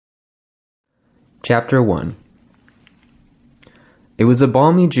Chapter 1. It was a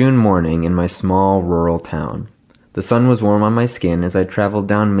balmy June morning in my small rural town. The sun was warm on my skin as I traveled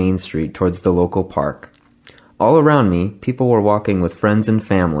down Main Street towards the local park. All around me, people were walking with friends and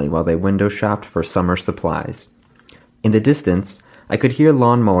family while they window shopped for summer supplies. In the distance, I could hear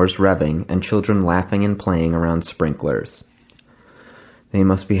lawnmowers revving and children laughing and playing around sprinklers. They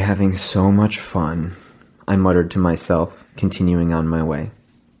must be having so much fun, I muttered to myself, continuing on my way.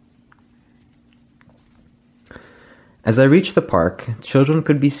 As I reached the park, children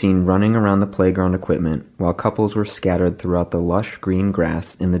could be seen running around the playground equipment, while couples were scattered throughout the lush green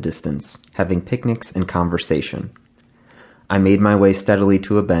grass in the distance, having picnics and conversation. I made my way steadily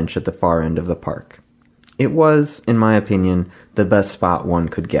to a bench at the far end of the park. It was, in my opinion, the best spot one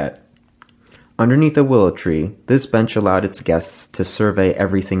could get. Underneath a willow tree, this bench allowed its guests to survey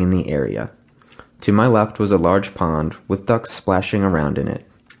everything in the area. To my left was a large pond, with ducks splashing around in it.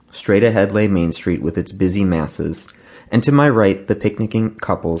 Straight ahead lay Main Street with its busy masses, and to my right, the picnicking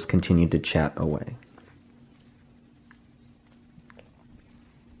couples continued to chat away.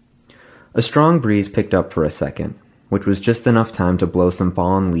 A strong breeze picked up for a second, which was just enough time to blow some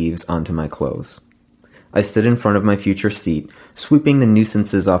fallen leaves onto my clothes. I stood in front of my future seat, sweeping the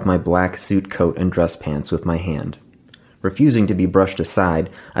nuisances off my black suit coat and dress pants with my hand. Refusing to be brushed aside,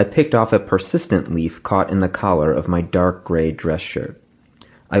 I picked off a persistent leaf caught in the collar of my dark gray dress shirt.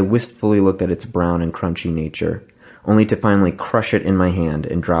 I wistfully looked at its brown and crunchy nature, only to finally crush it in my hand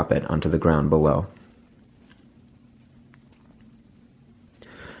and drop it onto the ground below.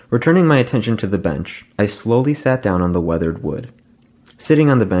 Returning my attention to the bench, I slowly sat down on the weathered wood.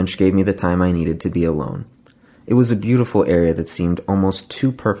 Sitting on the bench gave me the time I needed to be alone. It was a beautiful area that seemed almost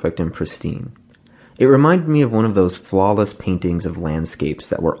too perfect and pristine. It reminded me of one of those flawless paintings of landscapes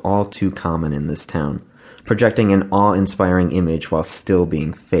that were all too common in this town, projecting an awe-inspiring image while still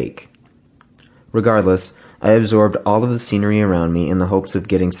being fake. Regardless, I absorbed all of the scenery around me in the hopes of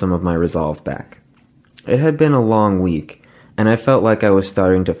getting some of my resolve back. It had been a long week, and I felt like I was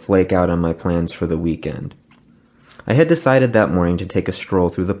starting to flake out on my plans for the weekend. I had decided that morning to take a stroll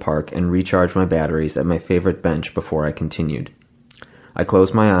through the park and recharge my batteries at my favorite bench before I continued. I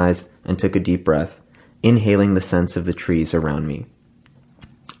closed my eyes and took a deep breath, inhaling the scents of the trees around me.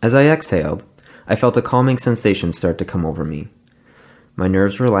 As I exhaled, I felt a calming sensation start to come over me. My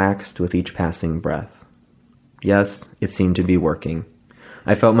nerves relaxed with each passing breath. Yes, it seemed to be working.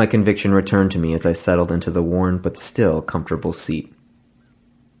 I felt my conviction return to me as I settled into the worn but still comfortable seat.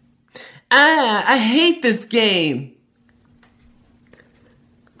 I hate this game!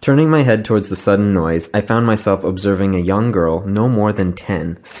 Turning my head towards the sudden noise, I found myself observing a young girl, no more than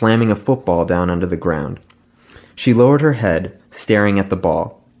 10, slamming a football down onto the ground. She lowered her head, staring at the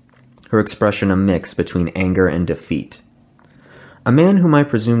ball, her expression a mix between anger and defeat. A man whom I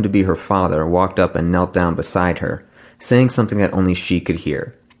presumed to be her father walked up and knelt down beside her, saying something that only she could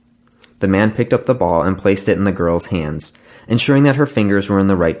hear. The man picked up the ball and placed it in the girl's hands, ensuring that her fingers were in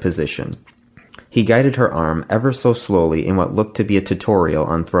the right position. He guided her arm ever so slowly in what looked to be a tutorial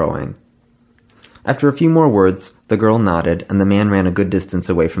on throwing. After a few more words, the girl nodded and the man ran a good distance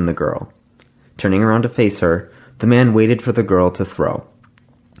away from the girl. Turning around to face her, the man waited for the girl to throw.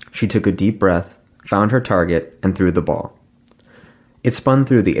 She took a deep breath, found her target, and threw the ball. It spun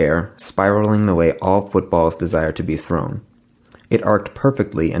through the air, spiraling the way all footballs desire to be thrown. It arced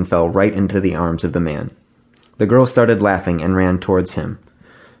perfectly and fell right into the arms of the man. The girl started laughing and ran towards him,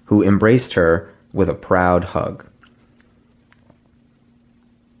 who embraced her with a proud hug.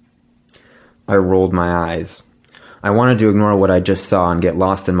 I rolled my eyes. I wanted to ignore what I just saw and get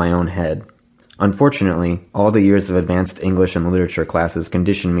lost in my own head. Unfortunately, all the years of advanced English and literature classes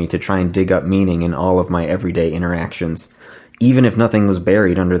conditioned me to try and dig up meaning in all of my everyday interactions, even if nothing was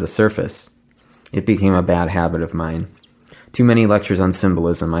buried under the surface. It became a bad habit of mine. Too many lectures on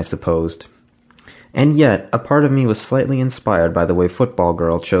symbolism, I supposed. And yet, a part of me was slightly inspired by the way Football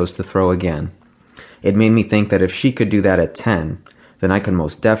Girl chose to throw again. It made me think that if she could do that at 10, then I could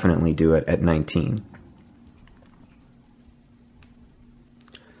most definitely do it at 19.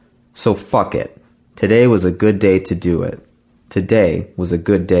 So fuck it. Today was a good day to do it. Today was a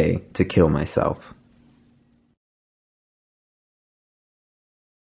good day to kill myself.